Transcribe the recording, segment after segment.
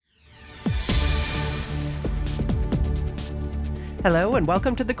Hello and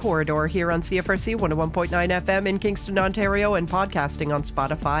welcome to The Corridor here on CFRC 101.9 FM in Kingston, Ontario, and podcasting on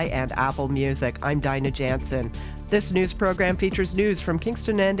Spotify and Apple Music. I'm Dinah Jansen. This news program features news from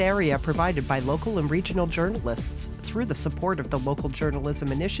Kingston and area provided by local and regional journalists through the support of the Local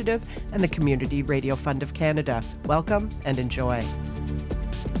Journalism Initiative and the Community Radio Fund of Canada. Welcome and enjoy.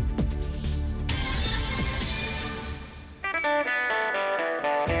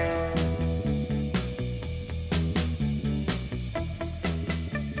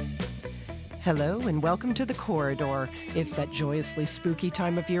 Hello and welcome to The Corridor. It's that joyously spooky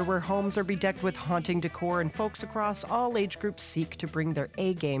time of year where homes are bedecked with haunting decor and folks across all age groups seek to bring their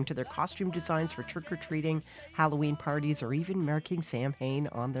A-game to their costume designs for trick-or-treating, Halloween parties, or even marking Samhain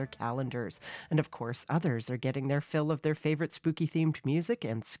on their calendars. And of course, others are getting their fill of their favorite spooky-themed music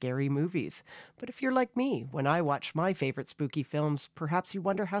and scary movies. But if you're like me, when I watch my favorite spooky films, perhaps you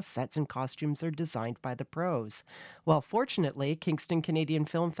wonder how sets and costumes are designed by the pros. Well, fortunately, Kingston Canadian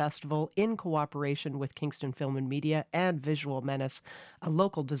Film Festival, in cooperation with Kingston Film and Media and Visual Menace, a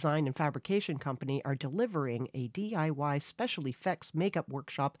local design and fabrication company, are delivering a DIY special effects makeup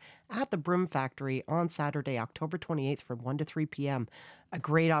workshop at the Broom Factory on Saturday, October 28th from 1 to 3 p.m. A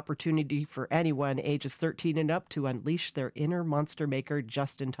great opportunity for anyone ages 13 and up to unleash their inner monster maker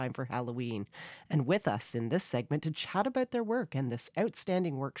just in time for Halloween. And with us in this segment to chat about their work and this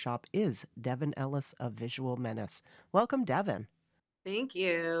outstanding workshop is Devin Ellis of Visual Menace. Welcome, Devin. Thank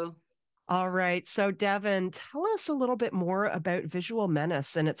you. All right. So, Devin, tell us a little bit more about Visual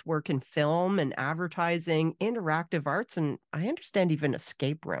Menace and its work in film and advertising, interactive arts, and I understand even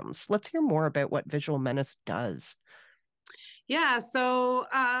escape rooms. Let's hear more about what Visual Menace does. Yeah, so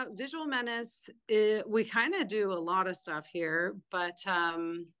Visual Menace, we kind of do a lot of stuff here, but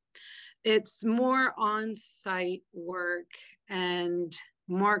it's more on-site work and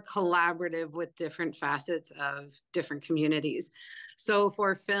more collaborative with different facets of different communities. So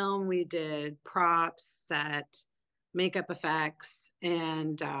for film, we did props, set, makeup effects,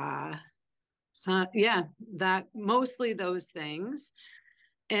 and that mostly those things.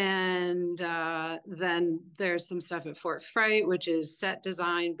 And then there's some stuff at Fort Fright, which is set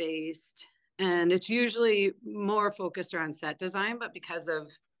design based. And it's usually more focused around set design, but because of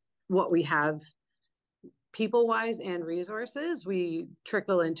what we have people wise and resources, we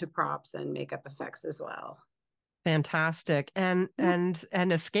trickle into props and makeup effects as well. Fantastic. And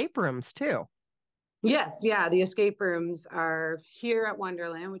escape rooms too. Yes, yeah. The escape rooms are here at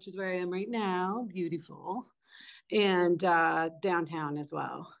Wonderland, which is where I am right now. Beautiful. And downtown as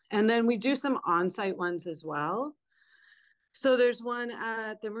well. And then we do some on-site ones as well. So there's one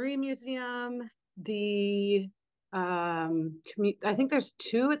at the Marine Museum, I think there's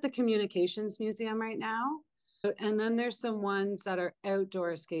two at the Communications Museum right now. And then there's some ones that are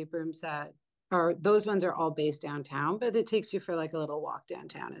outdoor escape rooms those ones are all based downtown, but it takes you for like a little walk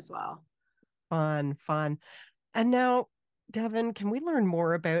downtown as well. Fun. And now, Devin, can we learn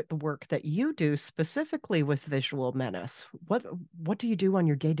more about the work that you do specifically with Visual Menace? What do you do on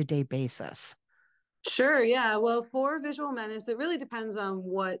your day-to-day basis? Sure, yeah. Well, for Visual Menace, it really depends on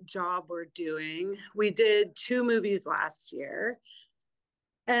what job we're doing. We did 2 movies last year.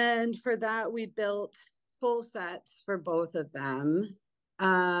 And for that, we built full sets for both of them.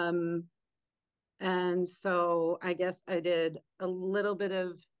 And so I guess I did a little bit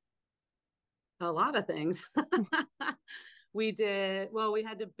of a lot of things. We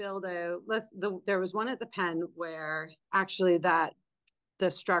had to build there was one at the Pen where actually the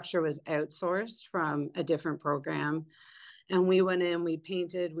structure was outsourced from a different program. And we went in, we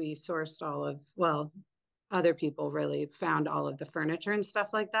painted, we sourced other people really found all of the furniture and stuff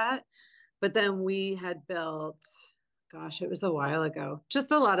like that. But then we had built, gosh, it was a while ago,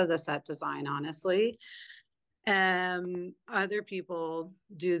 just a lot of the set design, honestly. Other people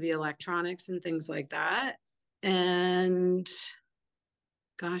do the electronics and things like that. And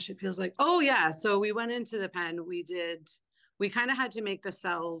gosh, it feels like, oh yeah. So we went into the Pen, we kind of had to make the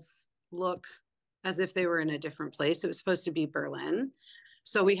cells look as if they were in a different place. It was supposed to be Berlin.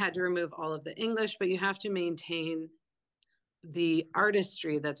 So we had to remove all of the English, but you have to maintain the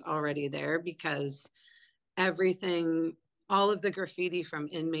artistry that's already there because all of the graffiti from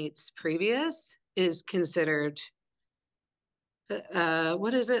inmates previous is considered,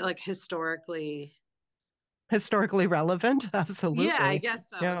 what is it, like historically Relevant? Absolutely. Yeah, I guess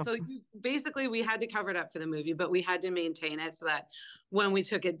so. Yeah. So basically, we had to cover it up for the movie, but we had to maintain it so that when we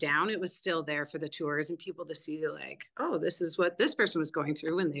took it down, it was still there for the tours and people to see, like, oh, this is what this person was going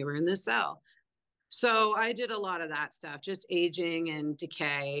through when they were in this cell. So I did a lot of that stuff, just aging and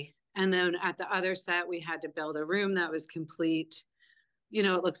decay. And then at the other set, we had to build a room that was complete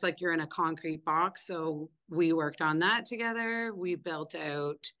it looks like you're in a concrete box. So we worked on that together. We built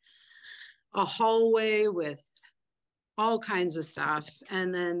out a hallway with all kinds of stuff.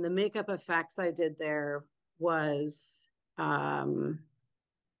 And then the makeup effects I did there was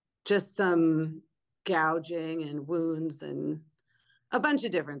just some gouging and wounds and a bunch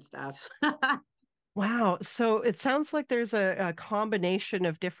of different stuff. Wow. So it sounds like there's a combination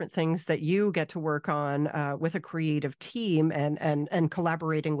of different things that you get to work on with a creative team and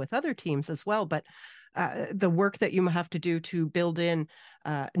collaborating with other teams as well. But the work that you have to do to build in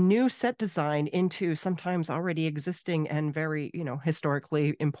new set design into sometimes already existing and very,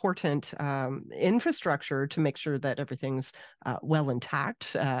 historically important infrastructure to make sure that everything's well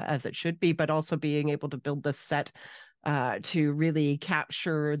intact as it should be, but also being able to build the set to really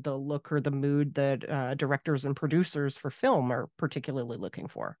capture the look or the mood that directors and producers for film are particularly looking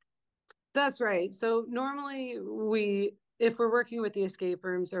for. That's right. So normally if we're working with the escape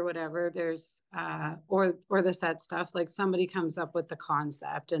rooms or whatever, there's or the set stuff, like somebody comes up with the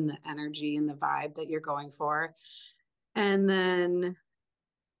concept and the energy and the vibe that you're going for. And then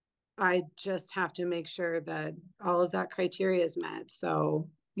I just have to make sure that all of that criteria is met. So,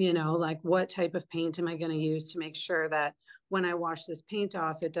 like what type of paint am I going to use to make sure that when I wash this paint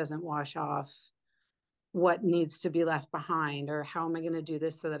off, it doesn't wash off what needs to be left behind, or how am I going to do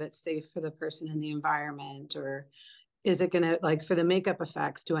this so that it's safe for the person in the environment, or is it going to, like, for the makeup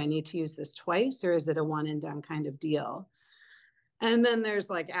effects, do I need to use this twice, or is it a one and done kind of deal? And then there's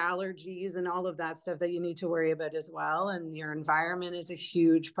like allergies and all of that stuff that you need to worry about as well. And your environment is a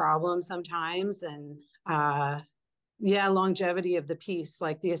huge problem sometimes. And longevity of the piece,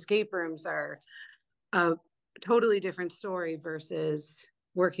 like the escape rooms are a totally different story versus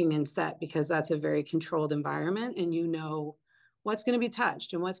working in set, because that's a very controlled environment and what's going to be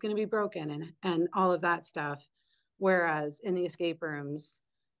touched and what's going to be broken and all of that stuff. Whereas in the escape rooms,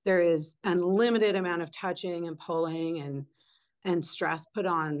 there is unlimited amount of touching and pulling and stress put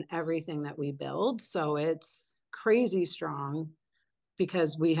on everything that we build. So it's crazy strong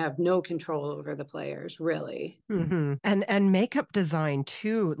because we have no control over the players, really. Mm-hmm. And makeup design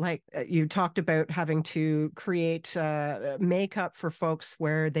too. Like you talked about having to create makeup for folks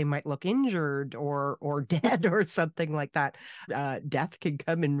where they might look injured or dead or something like that. Death can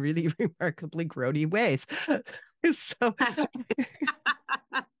come in really remarkably grody ways. So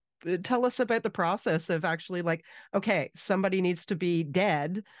tell us about the process of actually like, okay, somebody needs to be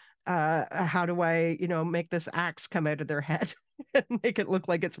dead. How do I, make this axe come out of their head and make it look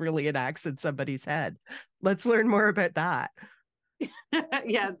like it's really an axe in somebody's head? Let's learn more about that.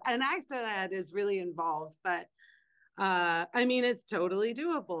 Yeah, an axe to the head is really involved, but I mean, it's totally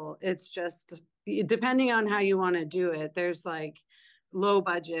doable. It's just depending on how you want to do it. There's like low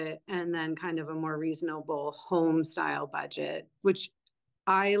budget and then kind of a more reasonable home style budget, which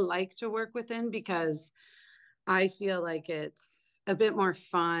I like to work within because I feel like it's a bit more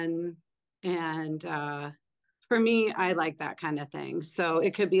fun. And for me, I like that kind of thing. So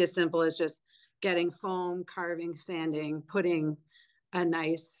it could be as simple as just getting foam, carving, sanding, putting a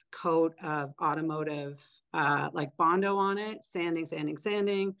nice coat of automotive like Bondo on it, sanding,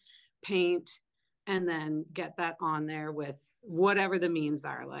 paint, and then get that on there with whatever the means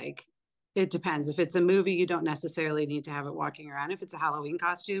are. Like, it depends. If it's a movie, you don't necessarily need to have it walking around. If it's a Halloween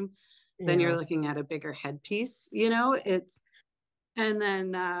costume, then Yeah. you're looking at a bigger headpiece, and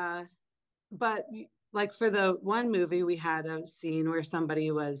then but like for the one movie, we had a scene where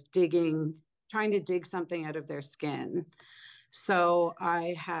somebody was trying to dig something out of their skin. So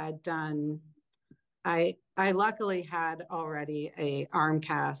I luckily had already a arm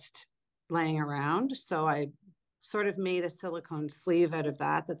cast laying around. So I sort of made a silicone sleeve out of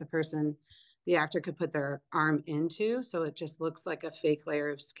that the actor could put their arm into. So it just looks like a fake layer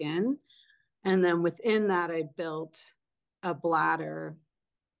of skin. And then within that, I built a bladder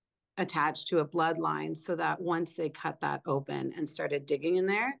attached to a bloodline so that once they cut that open and started digging in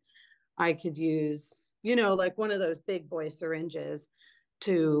there, I could use, like one of those big boy syringes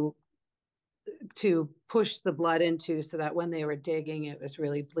to push the blood into, so that when they were digging, it was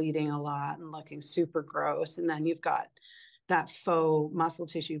really bleeding a lot and looking super gross. And then you've got that faux muscle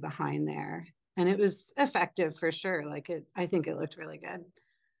tissue behind there. And it was effective for sure. I think it looked really good.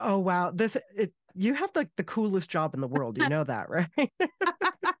 Oh wow. You have like the coolest job in the world. You know that, right?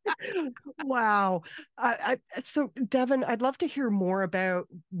 Wow. So Devin, I'd love to hear more about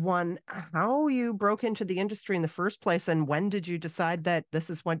how you broke into the industry in the first place, and when did you decide that this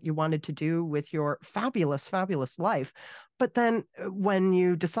is what you wanted to do with your fabulous, fabulous life? But then when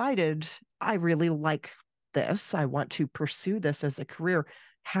you decided, I really like this, I want to pursue this as a career,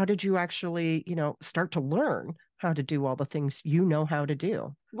 how did you actually, start to learn how to do all the things you know how to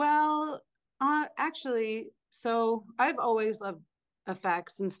do? Well, actually, so I've always loved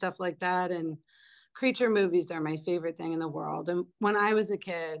effects and stuff like that. And creature movies are my favorite thing in the world. And when I was a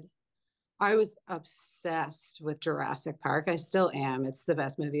kid, I was obsessed with Jurassic Park. I still am. It's the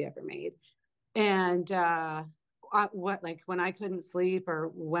best movie ever made. And what like when I couldn't sleep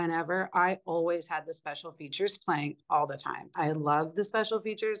or whenever, I always had the special features playing all the time. I love the special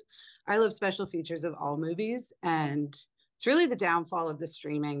features. I love special features of all movies, and it's really the downfall of the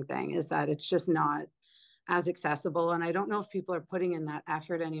streaming thing is that it's just not as accessible. And I don't know if people are putting in that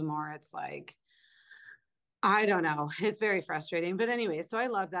effort anymore. It's like I don't know. It's very frustrating. But anyway, so I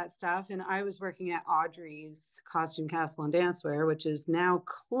love that stuff. And I was working at Audrey's Costume Castle and Dancewear, which is now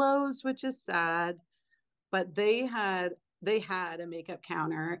closed, which is sad. But they had a makeup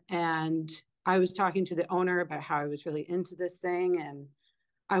counter, and I was talking to the owner about how I was really into this thing, and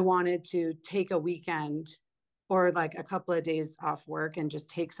I wanted to take a weekend or like a couple of days off work and just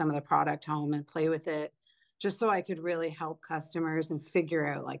take some of the product home and play with it just so I could really help customers and figure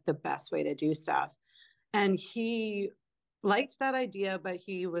out like the best way to do stuff. And he liked that idea, but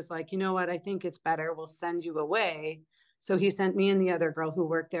he was like, you know what? I think it's better. We'll send you away. So he sent me and the other girl who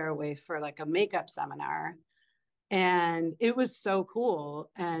worked there away for like a makeup seminar. And it was so cool.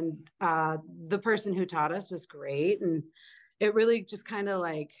 And the person who taught us was great. And it really just kind of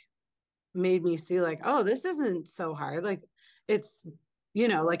like made me see, like, oh, this isn't so hard. Like, it's,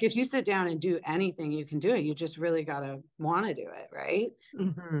 like if you sit down and do anything, you can do it. You just really got to want to do it. Right.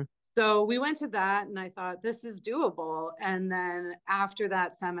 Mm-hmm. So we went to that and I thought this is doable. And then after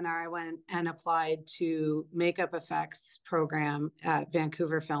that seminar, I went and applied to makeup effects program at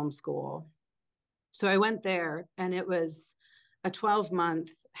Vancouver Film School. So I went there and it was a 12-month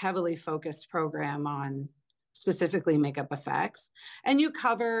heavily focused program on specifically makeup effects. And you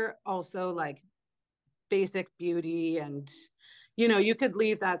cover also like basic beauty and, you could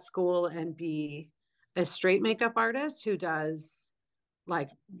leave that school and be a straight makeup artist who does like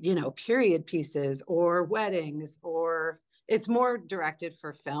period pieces or weddings, or it's more directed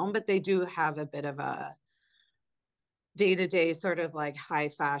for film, but they do have a bit of a day-to-day sort of like high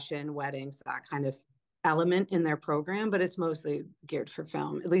fashion weddings, that kind of element in their program, but it's mostly geared for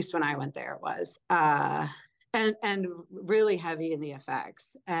film. At least when I went there, it was and really heavy in the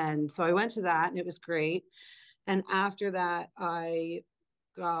effects. And so I went to that and it was great. And after that, I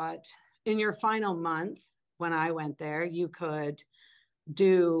got, in your final month when I went there, you could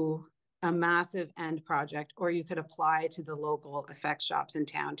do a massive end project, or you could apply to the local effects shops in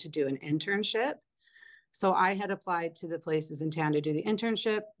town to do an internship. So I had applied to the places in town to do the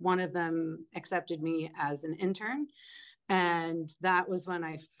internship. One of them accepted me as an intern. And that was when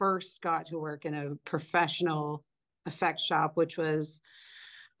I first got to work in a professional effects shop, which was,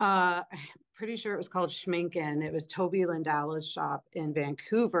 I'm pretty sure it was called Schminken. It was Toby Lindalla's shop in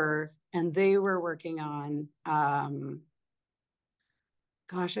Vancouver. And they were working on,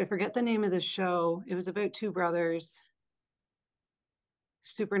 gosh, I forget the name of the show. It was about two brothers.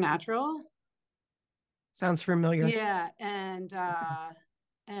 Supernatural. Sounds familiar. Yeah, and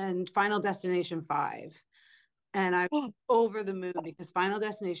Final Destination 5. And I'm over the moon because Final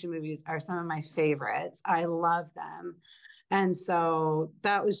Destination movies are some of my favorites. I love them. And so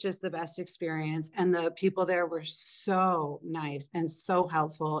that was just the best experience. And the people there were so nice and so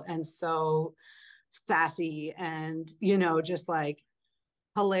helpful and so sassy and, just like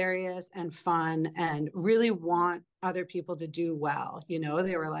hilarious and fun and really want other people to do well.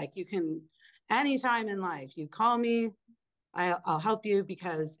 They were like, you can, anytime in life, you call me, I'll help you,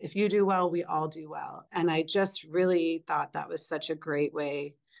 because if you do well, we all do well. And I just really thought that was such a great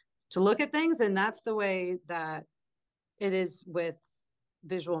way to look at things. And that's the way that it is with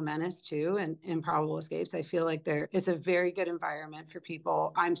Visual Menace too, and Improbable Escapes. I feel like it's a very good environment for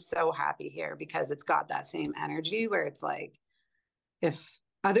people. I'm so happy here because it's got that same energy where it's like, if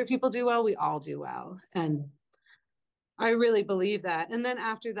other people do well, we all do well. And I really believe that. And then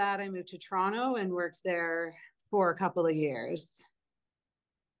after that, I moved to Toronto and worked there for a couple of years.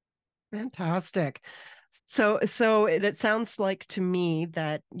 Fantastic. So it sounds like to me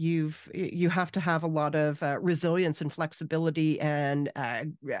that you have to have a lot of resilience and flexibility and a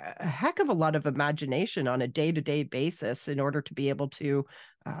heck of a lot of imagination on a day-to-day basis in order to be able to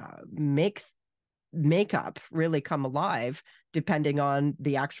make makeup really come alive, depending on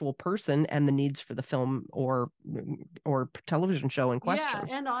the actual person and the needs for the film or television show in question.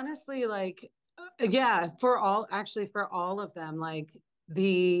 Yeah, and honestly, like, yeah, for all of them, like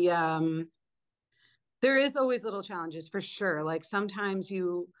there is always little challenges for sure. Like sometimes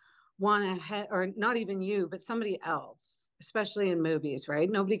you want to head, or not even you, but somebody else, especially in movies,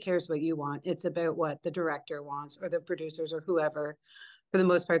 right? Nobody cares what you want. It's about what the director wants or the producers or whoever. For the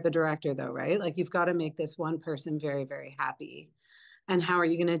most part, the director, though, right? Like you've got to make this one person very, very happy. And how are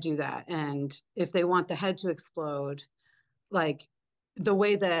you going to do that? And if they want the head to explode, like the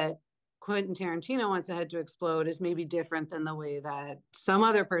way that Quentin Tarantino wants the head to explode is maybe different than the way that some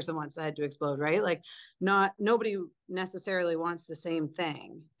other person wants the head to explode, right? Like nobody necessarily wants the same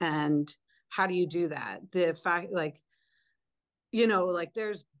thing. And how do you do that? The fact, like, like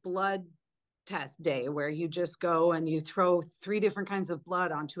there's blood test day where you just go and you throw 3 different kinds of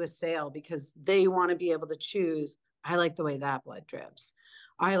blood onto a sale because they want to be able to choose. I like the way that blood drips.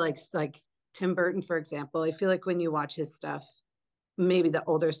 I like Tim Burton, for example. I feel like when you watch his stuff, maybe the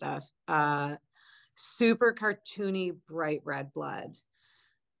older stuff, super cartoony, bright red blood.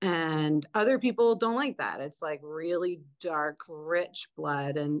 And other people don't like that. It's like really dark, rich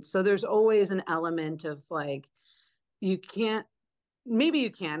blood. And so there's always an element of like, you can't, maybe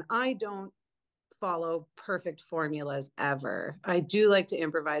you can. I don't follow perfect formulas ever. I do like to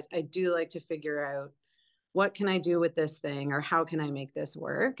improvise. I do like to figure out what can I do with this thing or how can I make this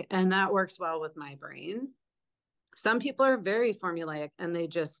work? And that works well with my brain. Some people are very formulaic and they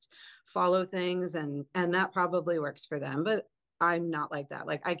just follow things and that probably works for them, but I'm not like that.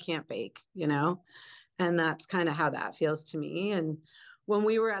 Like I can't bake, and that's kind of how that feels to me. And when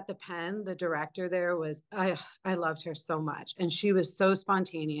we were at the Pen, the director there was, I loved her so much, and she was so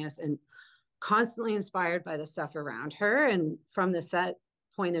spontaneous and constantly inspired by the stuff around her. And from the set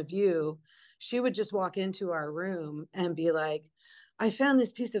point of view, she would just walk into our room and be like, I found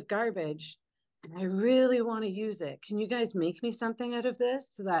this piece of garbage and I really want to use it. Can you guys make me something out of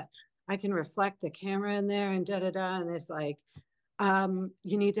this so that I can reflect the camera in there and da da da? And it's like,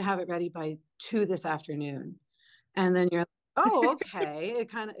 you need to have it ready by 2 this afternoon. And then you're like, oh, okay.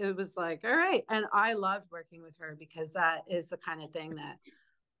 It was like, all right. And I loved working with her because that is the kind of thing that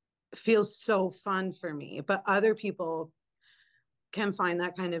feels so fun for me. But other people can find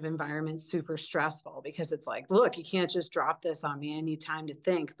that kind of environment super stressful because it's like, look, you can't just drop this on me. I need time to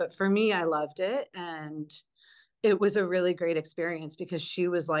think. But for me, I loved it. And it was a really great experience because she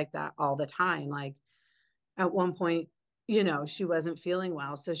was like that all the time. Like at one point, she wasn't feeling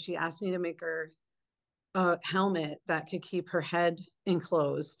well. So she asked me to make her a helmet that could keep her head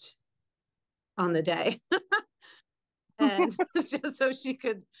enclosed on the day. And just so she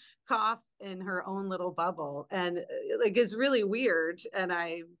could cough in her own little bubble. And like it's really weird. And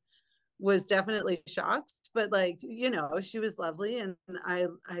I was definitely shocked, but like, she was lovely. And I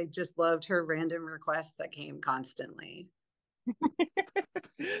just loved her random requests that came constantly.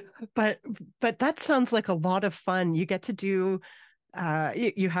 but but that sounds like a lot of fun. You get to do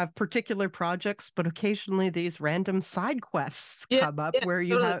you have particular projects, but occasionally these random side quests Yeah, come up yeah, where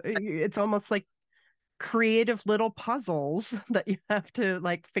you totally. have it's almost like creative little puzzles that you have to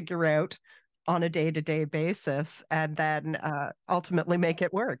like figure out on a day-to-day basis and then ultimately make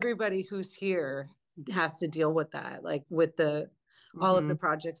it work. Everybody who's here has to deal with that, like with all of the Mm-hmm.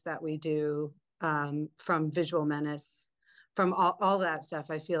 projects that we do, from Visual Menace, from all that stuff.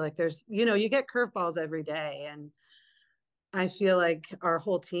 I feel like there's, you get curveballs every day. And I feel like our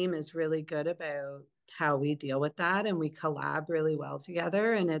whole team is really good about how we deal with that, and we collab really well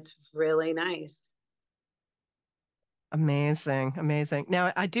together, and it's really nice. Amazing, amazing.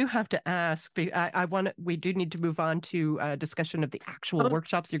 Now, I do have to ask, we do need to move on to a discussion of the actual Oh,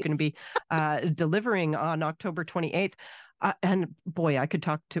 workshops you're going to be delivering on October 28th. And boy, I could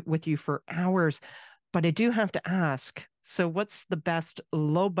talk with you for hours, but I do have to ask, so what's the best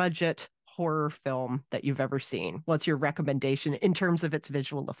low budget horror film that you've ever seen? What's your recommendation in terms of its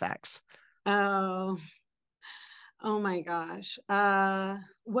visual effects? oh, oh my gosh.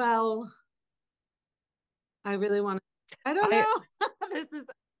 Well, I really want to, I don't I know. This is,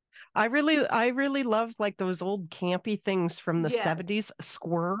 I really love like those old campy things from the yes. 70s.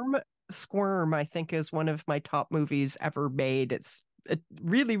 Squirm, I think, is one of my top movies ever made. It's a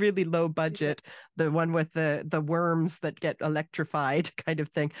really, really low Yeah. budget. The one with the worms that get electrified kind of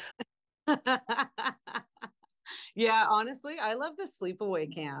thing. Yeah, honestly, I love the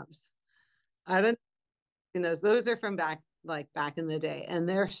sleepaway camps. I don't, those are from back in the day, and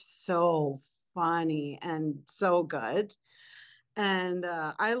they're so funny and so good. And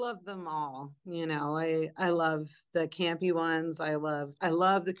I love them all. I love the campy ones. I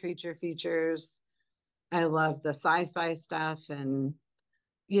love the creature features. I love the sci-fi stuff. And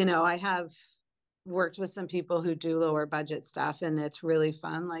I have worked with some people who do lower budget stuff, and it's really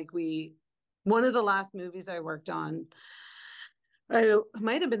fun. Like one of the last movies I worked on, I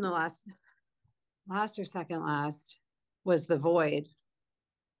might have been the last or second last, was The Void.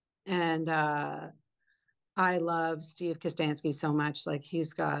 And I love Steve Kostansky so much. Like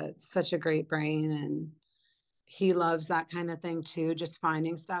he's got such a great brain and he loves that kind of thing too, just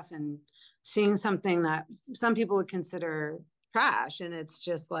finding stuff and seeing something that some people would consider trash. And it's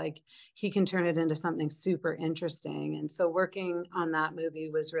just like he can turn it into something super interesting. And so working on that movie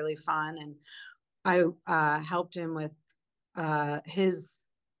was really fun. And I helped him with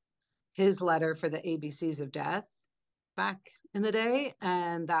his letter for the ABCs of death back in the day.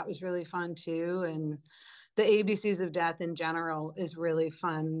 And that was really fun too. And the ABCs of death in general is really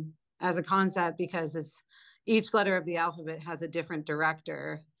fun as a concept because it's each letter of the alphabet has a different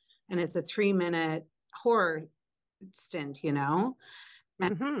director and it's a 3-minute horror stint, you know?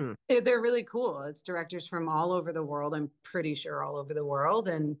 And Hmm. they're really cool. It's directors from all over the world. I'm pretty sure all over the world.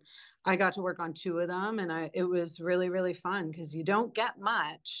 And I got to work on 2 of them and it was really, really fun because you don't get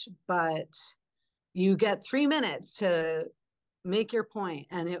much, but you get 3 minutes to make your point.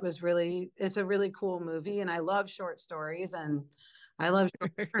 And it's a really cool movie. And I love short stories and I love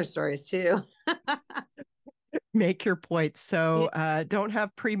short stories too. Make your point. Yeah, So don't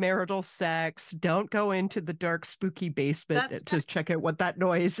have premarital sex. Don't go into the dark, spooky basement that's to check out what that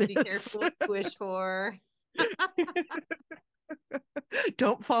noise be is. careful what you wish for.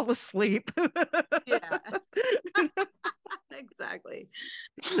 Don't fall asleep. Yeah, exactly.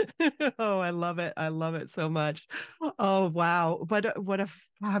 Oh, I love it. I love it so much. Oh, wow. What a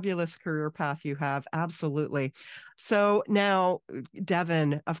fabulous career path you have. Absolutely. So now,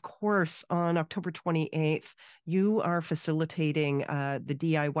 Devin, of course, on October 28th, you are facilitating the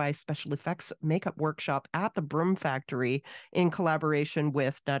DIY special effects makeup workshop at the Broom Factory in collaboration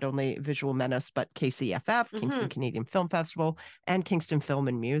with not only Visual Menace, but KCFF, Kingston Hmm. Canadian Film Festival, and Kingston Film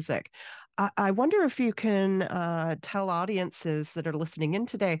and Music. I wonder if you can tell audiences that are listening in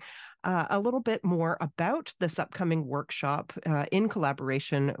today a little bit more about this upcoming workshop in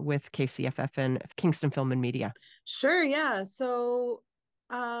collaboration with KCFF and Kingston Film and Media. Sure, yeah. So,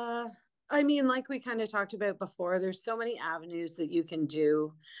 uh, I mean, like we kind of talked about before, there's so many avenues that you can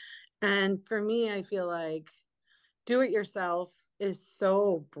do. And for me, I feel like do it yourself is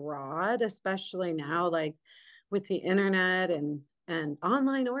so broad, especially now, like with the internet and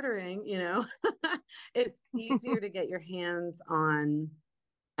online ordering, you know, it's easier to get your hands on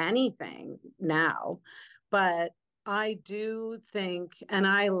anything now. But I do think, and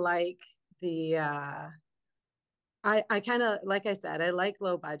I like the I kind of like I said, I like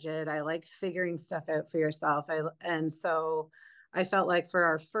low budget. I like figuring stuff out for yourself. And so I felt like for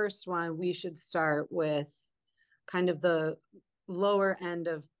our first one, we should start with kind of the lower end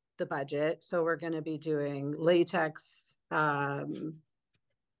of the budget. So we're going to be doing latex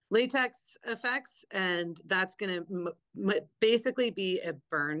effects, and that's going to basically be a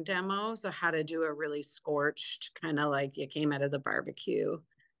burn demo. So how to do a really scorched kind of like you came out of the barbecue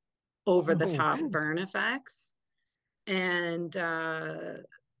over the Oh, top burn effects. And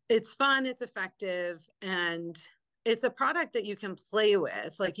it's fun, it's effective, and it's a product that you can play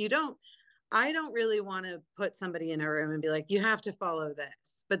with. Like I don't really want to put somebody in a room and be like, you have to follow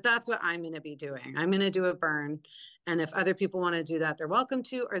this. But that's what I'm going to be doing. I'm going to do a burn. And if other people want to do that, they're welcome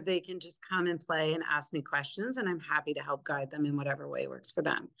to, or they can just come and play and ask me questions. And I'm happy to help guide them in whatever way works for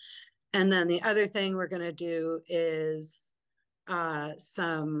them. And then the other thing we're going to do is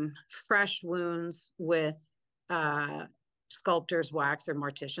some fresh wounds with uh, sculptor's wax or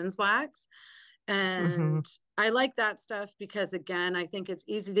mortician's wax. mhm. And I like that stuff because, again, I think it's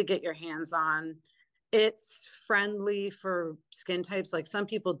easy to get your hands on. It's friendly for skin types. Like some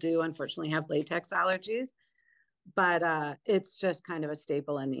people do, unfortunately, have latex allergies, but it's just kind of a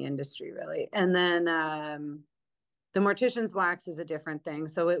staple in the industry, really. And then the mortician's wax is a different thing.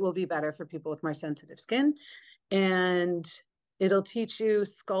 So it will be better for people with more sensitive skin. And it'll teach you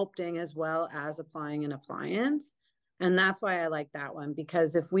sculpting as well as applying an appliance. And that's why I like that one,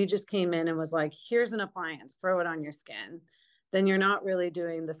 because if we just came in and was like, here's an appliance, throw it on your skin, then you're not really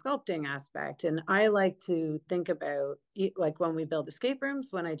doing the sculpting aspect. And I like to think about, like when we build escape rooms,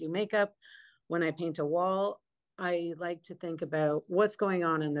 when I do makeup, when I paint a wall, I like to think about what's going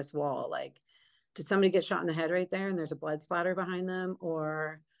on in this wall. Like, did somebody get shot in the head right there and there's a blood splatter behind them?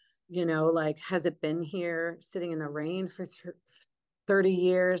 Or, you know, like, has it been here sitting in the rain for 30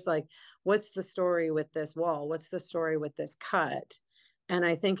 years? Like, what's the story with this wall? What's the story with this cut? And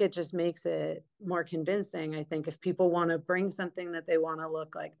I think it just makes it more convincing. I think if people want to bring something that they want to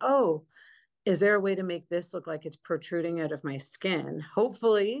look like, oh, is there a way to make this look like it's protruding out of my skin?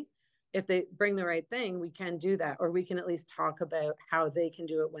 Hopefully, if they bring the right thing, we can do that, or we can at least talk about how they can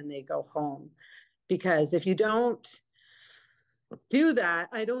do it when they go home. Because if you don't do that,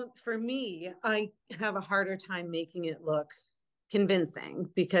 I don't, for me, I have a harder time making it look convincing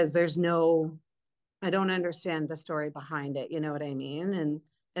because I don't understand the story behind it. You know what I mean?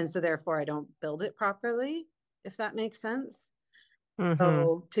 And so therefore I don't build it properly, if that makes sense. Mm-hmm.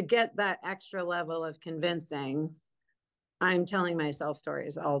 So to get that extra level of convincing, I'm telling myself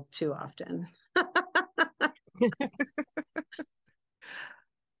stories all too often.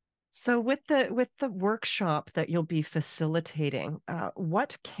 So with the workshop that you'll be facilitating,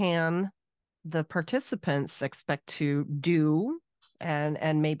 what can the participants expect to do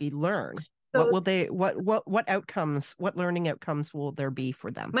and maybe learn? What So will they what outcomes, what learning outcomes will there be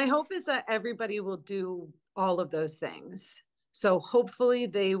for them? my hope is that everybody will do all of those things. So hopefully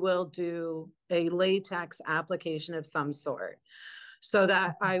they will do a latex application of some sort. So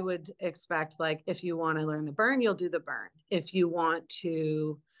that I would expect, like, if you want to learn the burn, you'll do the burn. If you want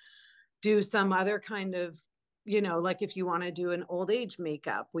to do some other kind of, like if you want to do an old age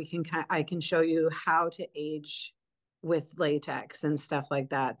makeup, I can show you how to age with latex and stuff like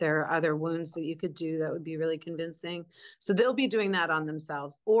that. There are other wounds that you could do that would be really convincing. So they'll be doing that on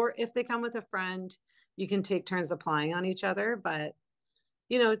themselves. Or if they come with a friend, you can take turns applying on each other. But,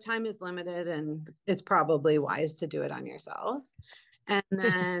 time is limited and it's probably wise to do it on yourself. And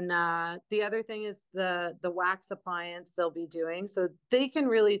then the other thing is the wax appliance they'll be doing. So they can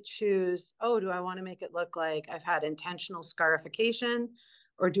really choose, oh, do I want to make it look like I've had intentional scarification?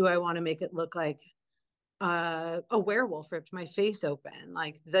 Or do I want to make it look like a werewolf ripped my face open?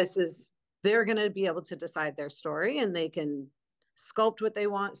 Like they're going to be able to decide their story, and they can sculpt what they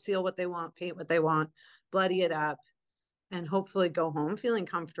want, seal what they want, paint what they want, bloody it up, and hopefully go home feeling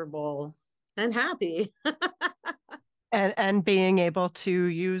comfortable and happy. And being able to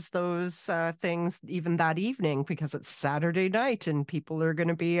use those things even that evening because it's Saturday night and people are going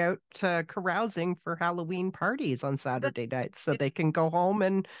to be out carousing for Halloween parties on Saturday nights, so they can go home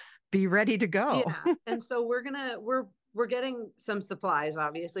and be ready to go. Yeah. And so we're getting some supplies,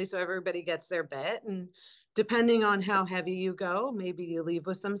 obviously, so everybody gets their bit. And depending on how heavy you go, maybe you leave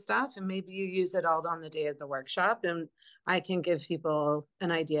with some stuff and maybe you use it all on the day of the workshop. And I can give people an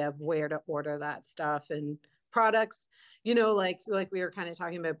idea of where to order that stuff and products, like we were kind of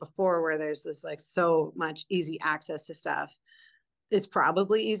talking about before, where there's this like so much easy access to stuff. It's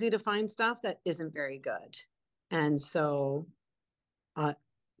probably easy to find stuff that isn't very good. And so uh,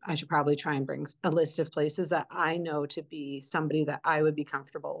 I should probably try and bring a list of places that I know to be somebody that I would be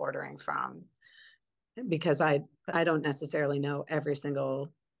comfortable ordering from, because I don't necessarily know every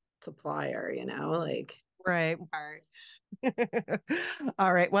single supplier, like Right. part.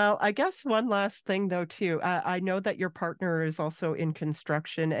 All right. Well, I guess one last thing though too. I know that your partner is also in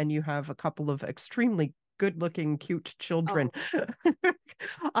construction and you have a couple of extremely good-looking, cute children.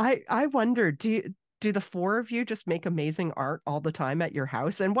 Oh, I wonder, do the four of you just make amazing art all the time at your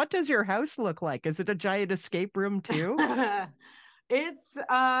house? And what does your house look like? Is it a giant escape room too? it's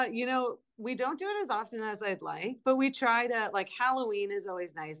we don't do it as often as I'd like, but we try to, like, Halloween is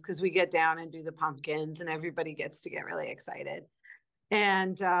always nice because we get down and do the pumpkins and everybody gets to get really excited.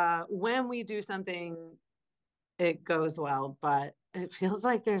 And when we do something, it goes well, but it feels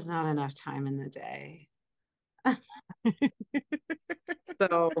like there's not enough time in the day.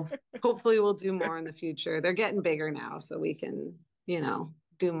 So hopefully we'll do more in the future. They're getting bigger now, so we can,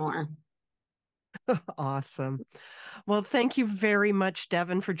 do more. Awesome. Well, thank you very much,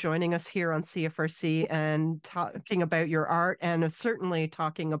 Devin, for joining us here on CFRC and talking about your art and certainly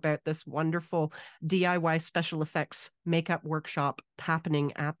talking about this wonderful DIY special effects makeup workshop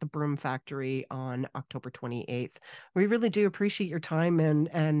happening at the Broom Factory on October 28th. We really do appreciate your time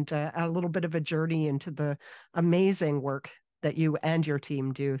and a little bit of a journey into the amazing work that you and your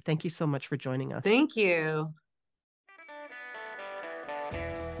team do. Thank you so much for joining us. Thank you.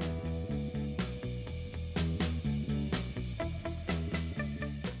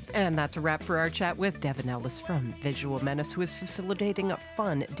 And that's a wrap for our chat with Devin Ellis from Visual Menace, who is facilitating a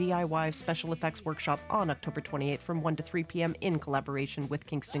fun DIY special effects workshop on October 28th from 1 to 3 p.m. in collaboration with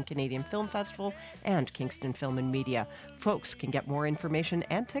Kingston Canadian Film Festival and Kingston Film and Media. Folks can get more information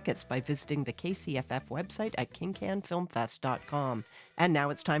and tickets by visiting the KCFF website at kingcanfilmfest.com. And now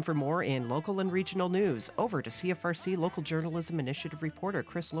it's time for more in local and regional news. Over to CFRC Local Journalism Initiative reporter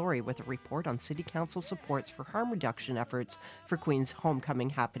Chris Laurie with a report on City Council supports for harm reduction efforts for Queen's Homecoming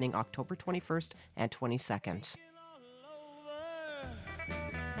happening October 21st and 22nd.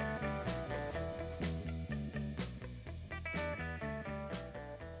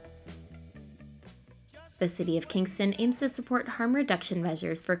 The City of Kingston aims to support harm reduction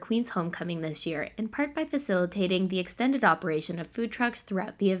measures for Queen's Homecoming this year, in part by facilitating the extended operation of food trucks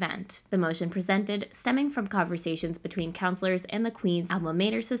throughout the event. The motion presented, stemming from conversations between councillors and the Queen's Alma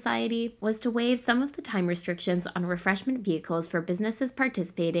Mater Society, was to waive some of the time restrictions on refreshment vehicles for businesses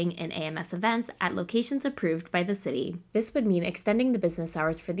participating in AMS events at locations approved by the city. This would mean extending the business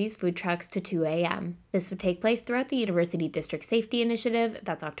hours for these food trucks to 2 a.m. This would take place throughout the University District Safety Initiative,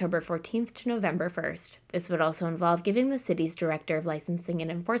 that's October 14th to November 1st. This would also involve giving the city's Director of Licensing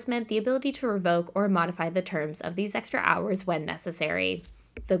and Enforcement the ability to revoke or modify the terms of these extra hours when necessary.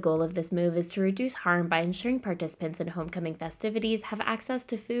 The goal of this move is to reduce harm by ensuring participants in homecoming festivities have access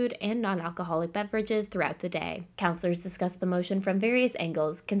to food and non-alcoholic beverages throughout the day. Councillors discussed the motion from various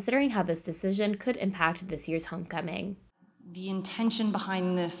angles, considering how this decision could impact this year's homecoming. The intention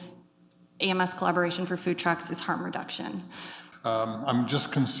behind this AMS collaboration for food trucks is harm reduction. I'm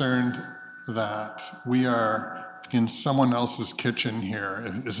just concerned that we are in someone else's kitchen here.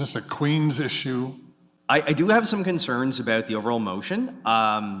 Is this a Queen's issue? I do have some concerns about the overall motion.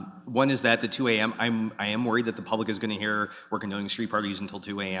 One is that the 2 a.m., I am worried that the public is going to hear we're condoning street parties until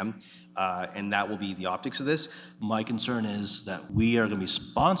 2 a.m., and that will be the optics of this. My concern is that we are going to be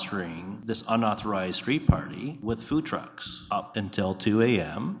sponsoring this unauthorized street party with food trucks up until 2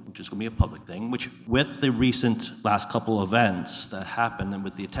 a.m., which is going to be a public thing, which with the recent last couple events that happened and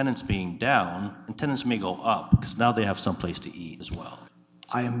with the attendance being down, attendance may go up because now they have someplace to eat as well.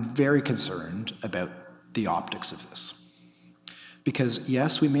 I am very concerned about the optics of this. Because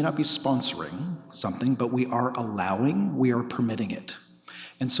yes, we may not be sponsoring something, but we are permitting it.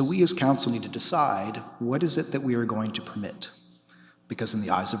 And so we as council need to decide what is it that we are going to permit. Because in the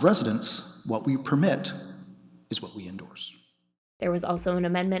eyes of residents, what we permit is what we endorse. There was also an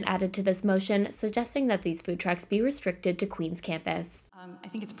amendment added to this motion suggesting that these food trucks be restricted to Queen's campus. I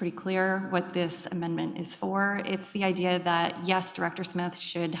think it's pretty clear what this amendment is for. It's the idea that, yes, Director Smith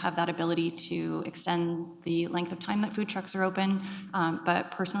should have that ability to extend the length of time that food trucks are open,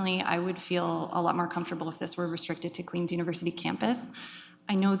 but personally, I would feel a lot more comfortable if this were restricted to Queen's University campus.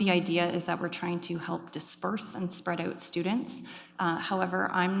 I know the idea is that we're trying to help disperse and spread out students. However,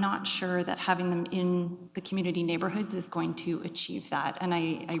 I'm not sure that having them in the community neighborhoods is going to achieve that. And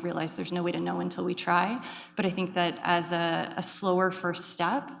I realize there's no way to know until we try. But I think that as a slower first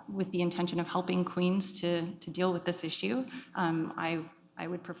step with the intention of helping Queens to deal with this issue, I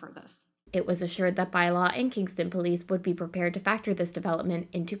would prefer this. It was assured that bylaw and Kingston Police would be prepared to factor this development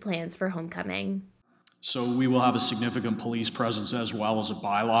into plans for homecoming. So we will have a significant police presence as well as a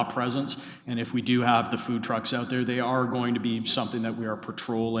bylaw presence. And if we do have the food trucks out there, they are going to be something that we are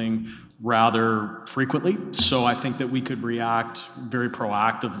patrolling rather frequently. So I think that we could react very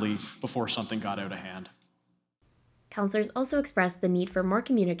proactively before something got out of hand. Councillors also expressed the need for more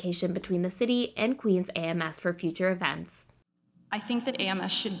communication between the city and Queen's AMS for future events. I think that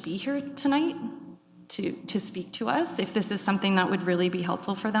AMS should be here tonight to speak to us if this is something that would really be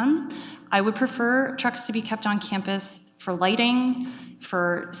helpful for them. I would prefer trucks to be kept on campus for lighting,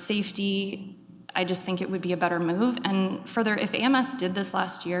 for safety. I just think it would be a better move. And further, if AMS did this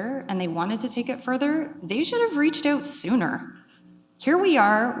last year and they wanted to take it further, they should have reached out sooner. Here we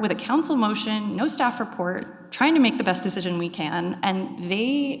are with a council motion, no staff report, trying to make the best decision we can, and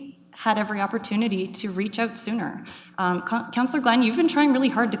they had every opportunity to reach out sooner. Councillor Glenn, you've been trying really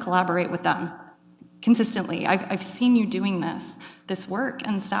hard to collaborate with them consistently. I've seen you doing this work,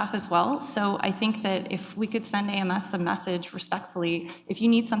 and staff as well. So I think that if we could send AMS a message respectfully, if you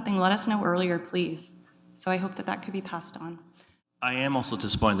need something, let us know earlier, please. So I hope that that could be passed on. I am also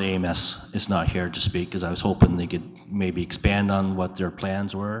disappointed the AMS is not here to speak because I was hoping they could maybe expand on what their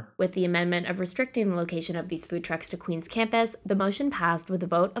plans were. With the amendment of restricting the location of these food trucks to Queen's campus, the motion passed with a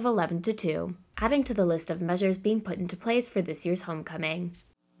vote of 11-2, adding to the list of measures being put into place for this year's homecoming.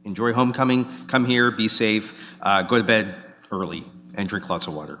 Enjoy homecoming, come here, be safe, go to bed early, and drink lots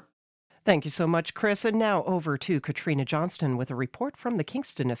of water. Thank you so much, Chris. And now over to Katrina Johnston with a report from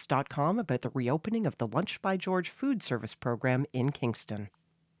thekingstonist.com about the reopening of the Lunch by George food service program in Kingston.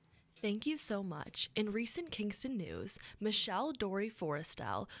 Thank you so much. In recent Kingston news, Michelle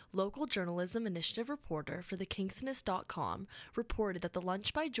Dory-Forrestal, local journalism initiative reporter for thekingstonist.com, reported that the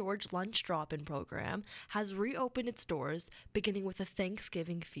Lunch by George lunch drop-in program has reopened its doors, beginning with a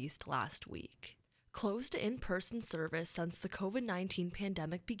Thanksgiving feast last week. Closed to in-person service since the COVID-19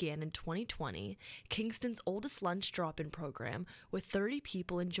 pandemic began in 2020, Kingston's oldest lunch drop-in program, with 30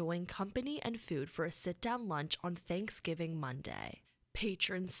 people enjoying company and food for a sit-down lunch on Thanksgiving Monday.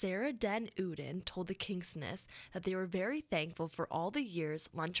 Patron Sarah Den Uden told the Kingstonist that they were very thankful for all the years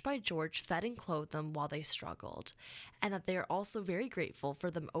Lunch by George fed and clothed them while they struggled, and that they are also very grateful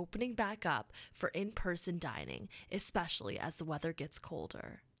for them opening back up for in-person dining, especially as the weather gets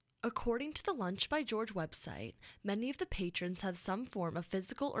colder. According to the Lunch by George website, many of the patrons have some form of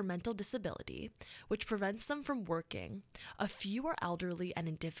physical or mental disability, which prevents them from working. A few are elderly and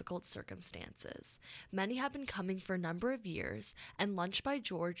in difficult circumstances. Many have been coming for a number of years, and Lunch by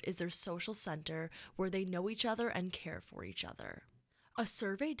George is their social center where they know each other and care for each other. A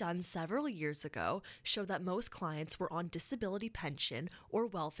survey done several years ago showed that most clients were on disability pension or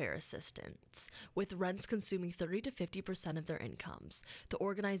welfare assistance, with rents consuming 30 to 50% of their incomes, the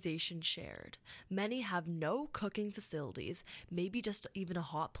organization shared. Many have no cooking facilities, maybe just even a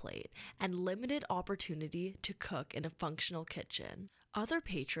hot plate, and limited opportunity to cook in a functional kitchen. Other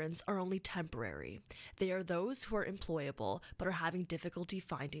patrons are only temporary. They are those who are employable but are having difficulty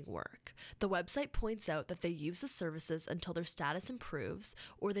finding work. The website points out that they use the services until their status improves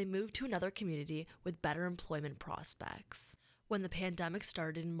or they move to another community with better employment prospects. When the pandemic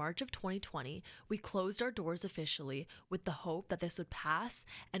started in March of 2020, we closed our doors officially with the hope that this would pass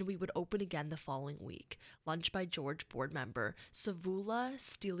and we would open again the following week, Lunch by George board member Savula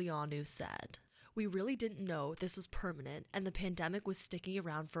Stylianou said. We really didn't know this was permanent and the pandemic was sticking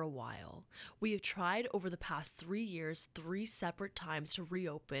around for a while. We have tried over the past 3 years 3 separate times to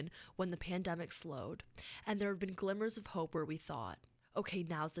reopen when the pandemic slowed, and there have been glimmers of hope where we thought, okay,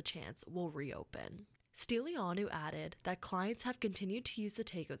 now's the chance, we'll reopen. Stylianou added that clients have continued to use the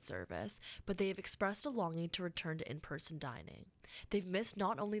takeout service, but they have expressed a longing to return to in-person dining. They've missed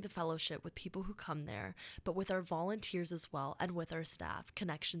not only the fellowship with people who come there, but with our volunteers as well, and with our staff,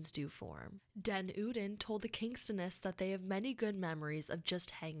 connections do form. Den Uden told the Kingstonists that they have many good memories of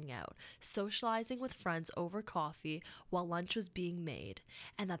just hanging out, socializing with friends over coffee while lunch was being made,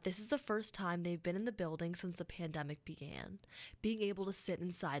 and that this is the first time they've been in the building since the pandemic began. Being able to sit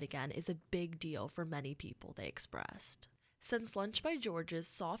inside again is a big deal for many people, they expressed. Since Lunch by George's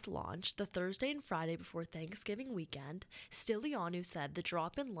soft launch the Thursday and Friday before Thanksgiving weekend, Stylianou said the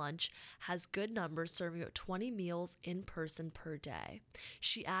drop-in lunch has good numbers, serving out 20 meals in person per day.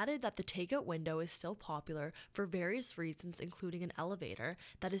 She added that the takeout window is still popular for various reasons, including an elevator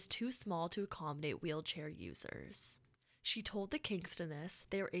that is too small to accommodate wheelchair users. She told the Kingstonists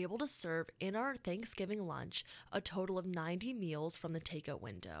they were able to serve in our Thanksgiving lunch a total of 90 meals from the takeout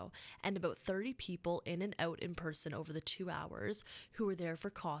window and about 30 people in and out in person over the 2 hours who were there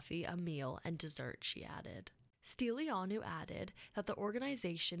for coffee, a meal, and dessert, she added. Stylianou added that the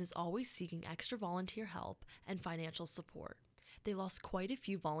organization is always seeking extra volunteer help and financial support. They lost quite a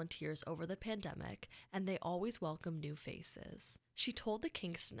few volunteers over the pandemic, and they always welcome new faces. She told the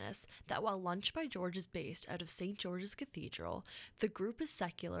Kingstonists that while Lunch by George is based out of St. George's Cathedral, the group is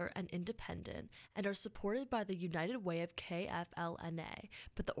secular and independent and are supported by the United Way of KFLNA,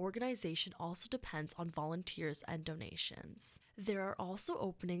 but the organization also depends on volunteers and donations. There are also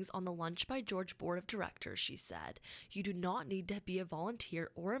openings on the Lunch by George Board of Directors, she said. You do not need to be a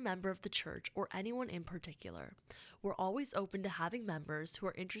volunteer or a member of the church or anyone in particular. We're always open to having members who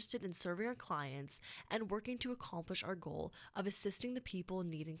are interested in serving our clients and working to accomplish our goal of assisting the people in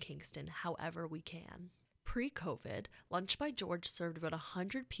need in Kingston however we can. Pre-COVID, Lunch by George served about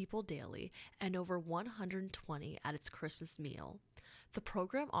 100 people daily and over 120 at its Christmas meal. The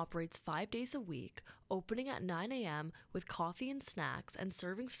program operates 5 days a week, opening at 9 a.m. with coffee and snacks and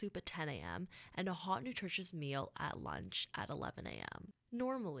serving soup at 10 a.m. and a hot nutritious meal at lunch at 11 a.m.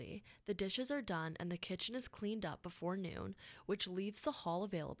 Normally, the dishes are done and the kitchen is cleaned up before noon, which leaves the hall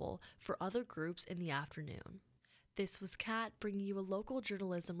available for other groups in the afternoon. This was Kat bringing you a local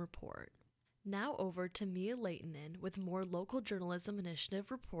journalism report. Now over to Mia Leitonen with more local journalism initiative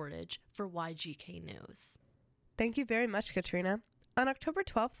reportage for YGK News. Thank you very much, Katrina. On October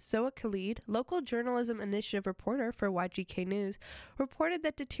 12th, Zoa Khalid, local journalism initiative reporter for YGK News, reported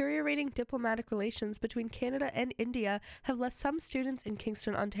that deteriorating diplomatic relations between Canada and India have left some students in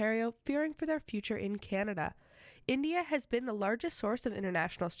Kingston, Ontario, fearing for their future in Canada. India has been the largest source of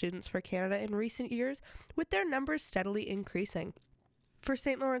international students for Canada in recent years, with their numbers steadily increasing. For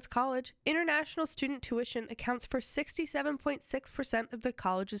St. Lawrence College, international student tuition accounts for 67.6% of the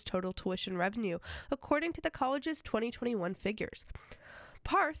college's total tuition revenue, according to the college's 2021 figures.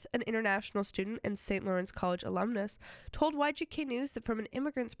 Parth, an international student and St. Lawrence College alumnus, told YGK News that from an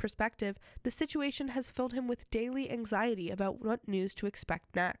immigrant's perspective, the situation has filled him with daily anxiety about what news to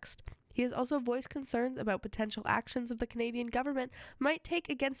expect next. He has also voiced concerns about potential actions of the Canadian government might take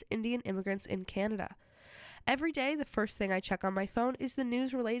against Indian immigrants in Canada. Every day, the first thing I check on my phone is the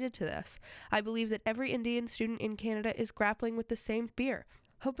news related to this. I believe that every Indian student in Canada is grappling with the same fear,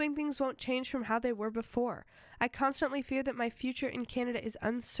 hoping things won't change from how they were before. I constantly fear that my future in Canada is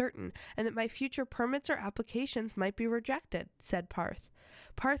uncertain and that my future permits or applications might be rejected, said Parth.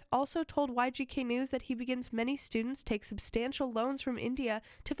 Parth also told YGK News that he begins many students take substantial loans from India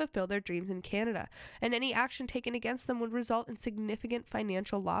to fulfill their dreams in Canada, and any action taken against them would result in significant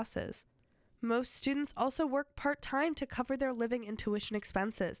financial losses. Most students also work part-time to cover their living and tuition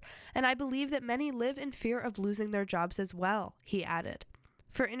expenses, and I believe that many live in fear of losing their jobs as well, he added.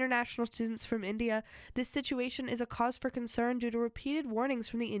 For international students from India, this situation is a cause for concern due to repeated warnings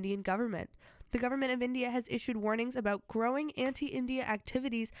from the Indian government. The government of India has issued warnings about growing anti-India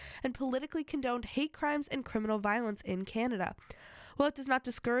activities and politically condoned hate crimes and criminal violence in Canada. While it does not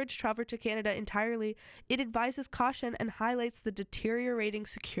discourage travel to Canada entirely, it advises caution and highlights the deteriorating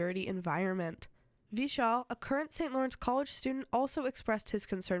security environment. Vishal, a current St. Lawrence College student, also expressed his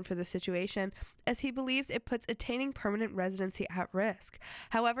concern for the situation, as he believes it puts attaining permanent residency at risk.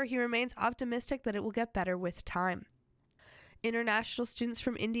 However, he remains optimistic that it will get better with time. International students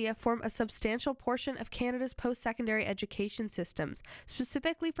from India form a substantial portion of Canada's post-secondary education systems,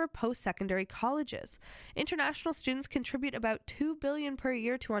 specifically for post-secondary colleges. International students contribute about $2 billion per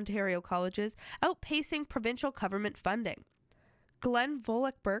year to Ontario colleges, outpacing provincial government funding. Glenn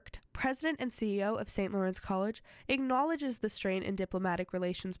Volek-Burkt, president and CEO of St. Lawrence College, acknowledges the strain in diplomatic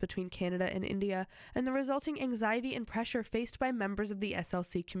relations between Canada and India and the resulting anxiety and pressure faced by members of the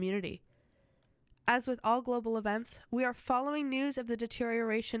SLC community. As with all global events, we are following news of the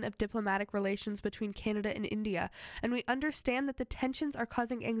deterioration of diplomatic relations between Canada and India, and we understand that the tensions are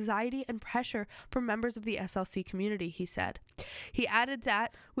causing anxiety and pressure for members of the SLC community, he said. He added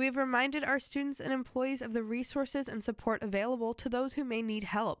that, we have reminded our students and employees of the resources and support available to those who may need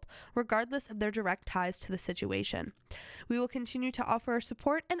help, regardless of their direct ties to the situation. We will continue to offer our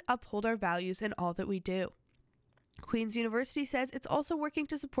support and uphold our values in all that we do. Queen's University says it's also working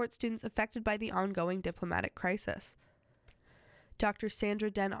to support students affected by the ongoing diplomatic crisis. Dr. Sandra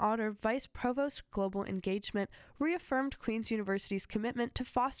Den Otter, Vice Provost Global Engagement, reaffirmed Queen's University's commitment to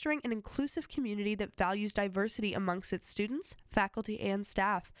fostering an inclusive community that values diversity amongst its students, faculty, and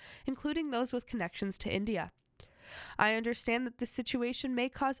staff, including those with connections to India. I understand that this situation may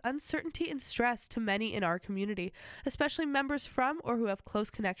cause uncertainty and stress to many in our community, especially members from or who have close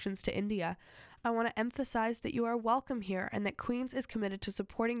connections to India. I want to emphasize that you are welcome here and that Queen's is committed to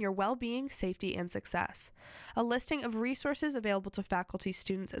supporting your well-being, safety, and success. A listing of resources available to faculty,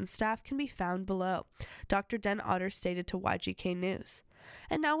 students, and staff can be found below, Dr. Den Otter stated to YGK News.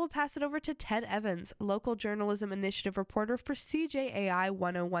 And now we'll pass it over to Ted Evans, local journalism initiative reporter for CJAI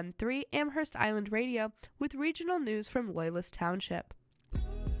 1013 Amherst Island Radio, with regional news from Loyalist Township.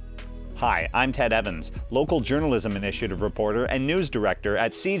 Hi, I'm Ted Evans, local journalism initiative reporter and news director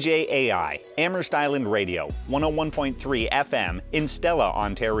at CJAI, Amherst Island Radio, 101.3 FM in Stella,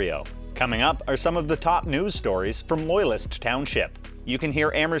 Ontario. Coming up are some of the top news stories from Loyalist Township. You can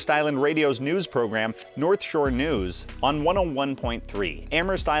hear Amherst Island Radio's news program, North Shore News, on 101.3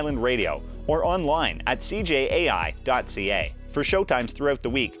 Amherst Island Radio or online at cjai.ca. For showtimes throughout the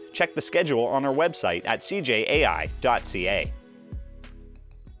week, check the schedule on our website at cjai.ca.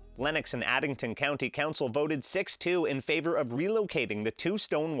 Lennox and Addington County Council voted 6-2 in favor of relocating the two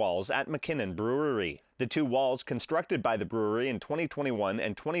stone walls at McKinnon Brewery. The two walls, constructed by the brewery in 2021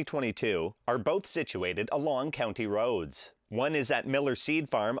 and 2022, are both situated along county roads. One is at Miller Seed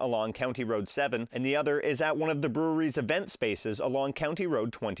Farm along County Road 7, and the other is at one of the brewery's event spaces along County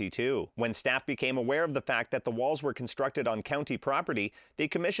Road 22. When staff became aware of the fact that the walls were constructed on county property, they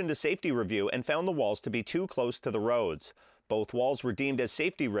commissioned a safety review and found the walls to be too close to the roads. Both walls were deemed as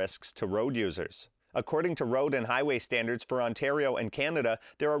safety risks to road users. According to road and highway standards for Ontario and Canada,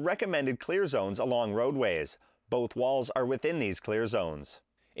 there are recommended clear zones along roadways. Both walls are within these clear zones.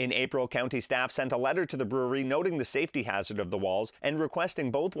 In April, county staff sent a letter to the brewery noting the safety hazard of the walls and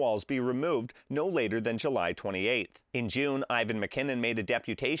requesting both walls be removed no later than July 28th. In June, Ivan McKinnon made a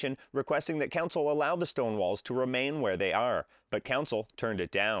deputation requesting that council allow the stone walls to remain where they are, but council turned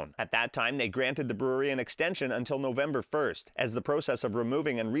it down. At that time, they granted the brewery an extension until November 1st, as the process of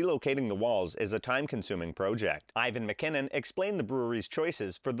removing and relocating the walls is a time-consuming project. Ivan McKinnon explained the brewery's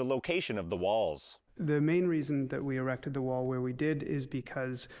choices for the location of the walls. The main reason that we erected the wall where we did is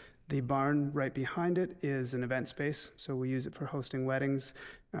because the barn right behind it is an event space, so we use it for hosting weddings.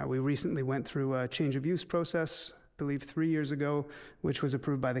 We recently went through a change of use process, I believe 3 years ago, which was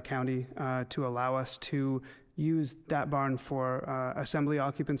approved by the county to allow us to use that barn for assembly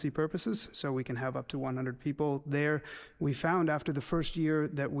occupancy purposes, so we can have up to 100 people there. We found after the first year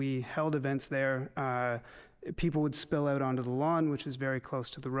that we held events there, people would spill out onto the lawn, which is very close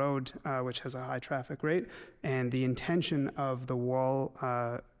to the road, which has a high traffic rate. And the intention of the wall,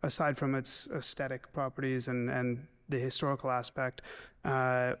 aside from its aesthetic properties and the historical aspect,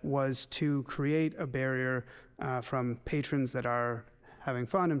 was to create a barrier from patrons that are having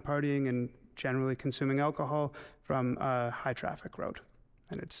fun and partying and generally consuming alcohol from a high traffic road.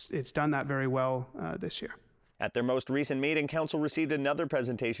 And it's done that very well this year. At their most recent meeting, council received another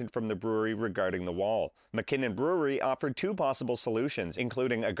presentation from the brewery regarding the wall. McKinnon Brewery offered two possible solutions,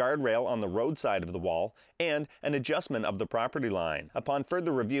 including a guardrail on the road side of the wall and an adjustment of the property line. Upon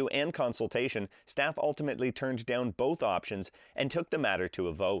further review and consultation, staff ultimately turned down both options and took the matter to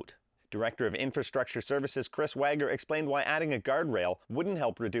a vote. Director of Infrastructure Services Chris Wager explained why adding a guardrail wouldn't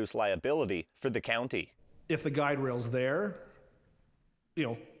help reduce liability for the county. If the guide rail's there,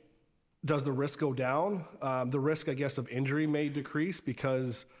 does the risk go down? The risk, I guess, of injury may decrease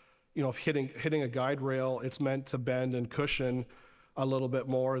because, if hitting a guide rail, it's meant to bend and cushion a little bit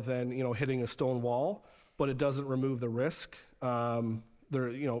more than, hitting a stone wall, but it doesn't remove the risk. That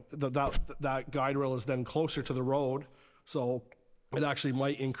guide rail is then closer to the road, so it actually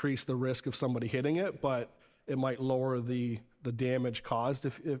might increase the risk of somebody hitting it, but it might lower the damage caused,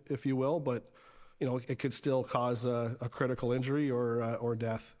 if you will, but it could still cause a critical injury or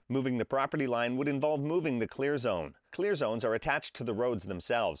death. Moving the property line would involve moving the clear zone. Clear zones are attached to the roads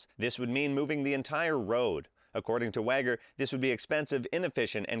themselves. This would mean moving the entire road. According to Wager, this would be expensive,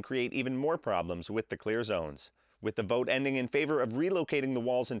 inefficient, and create even more problems with the clear zones. With the vote ending in favor of relocating the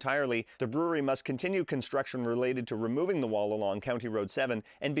walls entirely, the brewery must continue construction related to removing the wall along County Road 7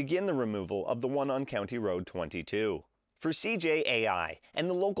 and begin the removal of the one on County Road 22. For CJAI and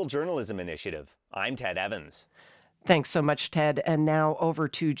the Local Journalism Initiative, I'm Ted Evans. Thanks so much, Ted. And now over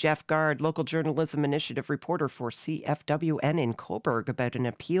to Jeff Gard, Local Journalism Initiative reporter for CFWN in Cobourg, about an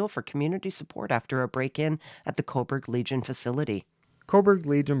appeal for community support after a break-in at the Cobourg Legion facility. Cobourg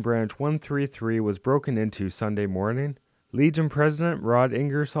Legion Branch 133 was broken into Sunday morning. Legion President Rod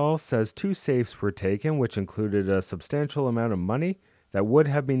Ingersoll says 2 safes were taken, which included a substantial amount of money that would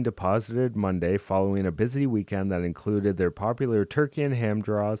have been deposited Monday following a busy weekend that included their popular turkey and ham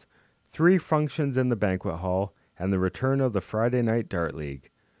draws, 3 functions in the banquet hall, and the return of the Friday Night Dart League.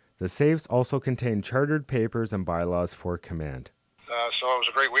 The safes also contained chartered papers and bylaws for command. So it was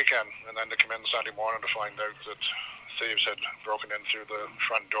a great weekend, and then to come in Sunday morning to find out that thieves had broken in through the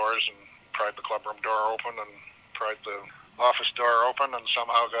front doors and pried the clubroom door open and pried the office door open and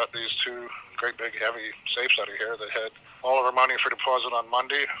somehow got these 2 great big heavy safes out of here that had all of our money for deposit on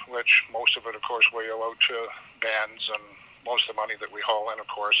Monday, which most of it, of course, we owe out to bands, and most of the money that we haul in, of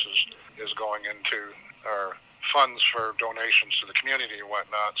course, is going into our funds for donations to the community and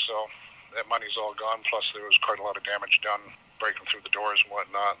whatnot. So that money's all gone, plus there was quite a lot of damage done breaking through the doors and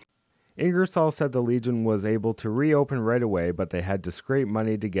whatnot. Ingersoll said the Legion was able to reopen right away, but they had to scrape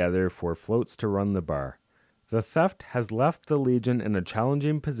money together for floats to run the bar. The theft has left the Legion in a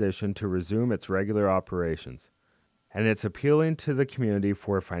challenging position to resume its regular operations, and it's appealing to the community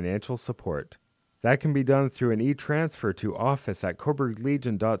for financial support. That can be done through an e-transfer to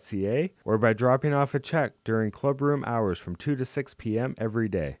office@cobourglegion.ca or by dropping off a check during clubroom hours from 2 to 6 p.m. every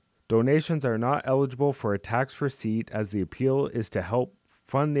day. Donations are not eligible for a tax receipt, as the appeal is to help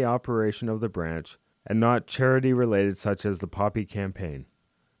fund the operation of the branch and not charity-related such as the Poppy campaign.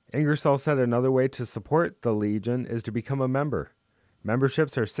 Ingersoll said another way to support the Legion is to become a member.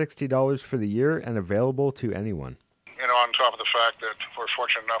 Memberships are $60 for the year and available to anyone. On top of the fact that we're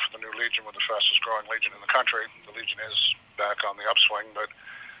fortunate enough the new Legion, with the fastest growing Legion in the country, the Legion is back on the upswing, but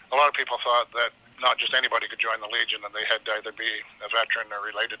a lot of people thought that not just anybody could join the Legion and they had to either be a veteran or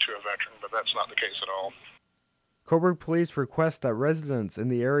related to a veteran, but that's not the case at all. Cobourg Police request that residents in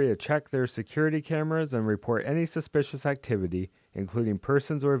the area check their security cameras and report any suspicious activity, including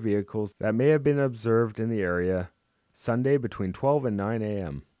persons or vehicles that may have been observed in the area Sunday between 12 and 9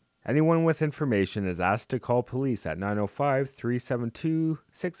 a.m. Anyone with information is asked to call police at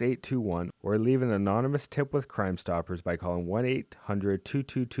 905-372-6821 or leave an anonymous tip with Crime Stoppers by calling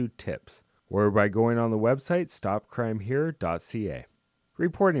 1-800-222-TIPS or by going on the website stopcrimehere.ca.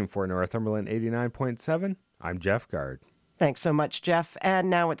 Reporting for Northumberland 89.7, I'm Jeff Gard. Thanks so much, Jeff. And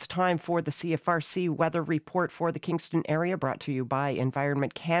now it's time for the CFRC weather report for the Kingston area, brought to you by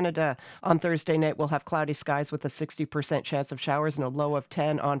Environment Canada. On Thursday night, we'll have cloudy skies with a 60% chance of showers and a low of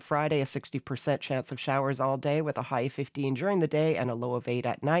 10. On Friday, a 60% chance of showers all day with a high of 15 during the day and a low of 8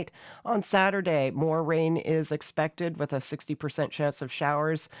 at night. On Saturday, more rain is expected with a 60% chance of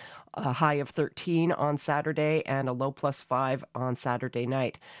showers, a high of 13 on Saturday and a low plus 5 on Saturday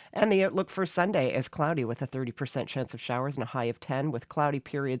night. And the outlook for Sunday is cloudy with a 30% chance of showers and a high of 10 with cloudy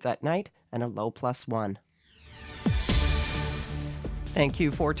periods at night and a low plus 1. Thank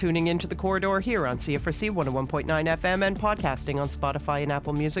you for tuning into The Corridor here on CFRC 101.9 FM and podcasting on Spotify and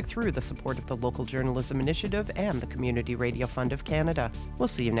Apple Music through the support of the Local Journalism Initiative and the Community Radio Fund of Canada. We'll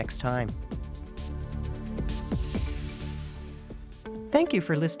see you next time. Thank you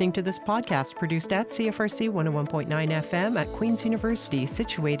for listening to this podcast produced at CFRC 101.9 FM at Queen's University,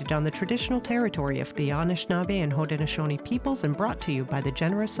 situated on the traditional territory of the Anishinaabe and Haudenosaunee peoples and brought to you by the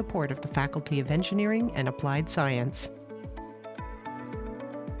generous support of the Faculty of Engineering and Applied Science.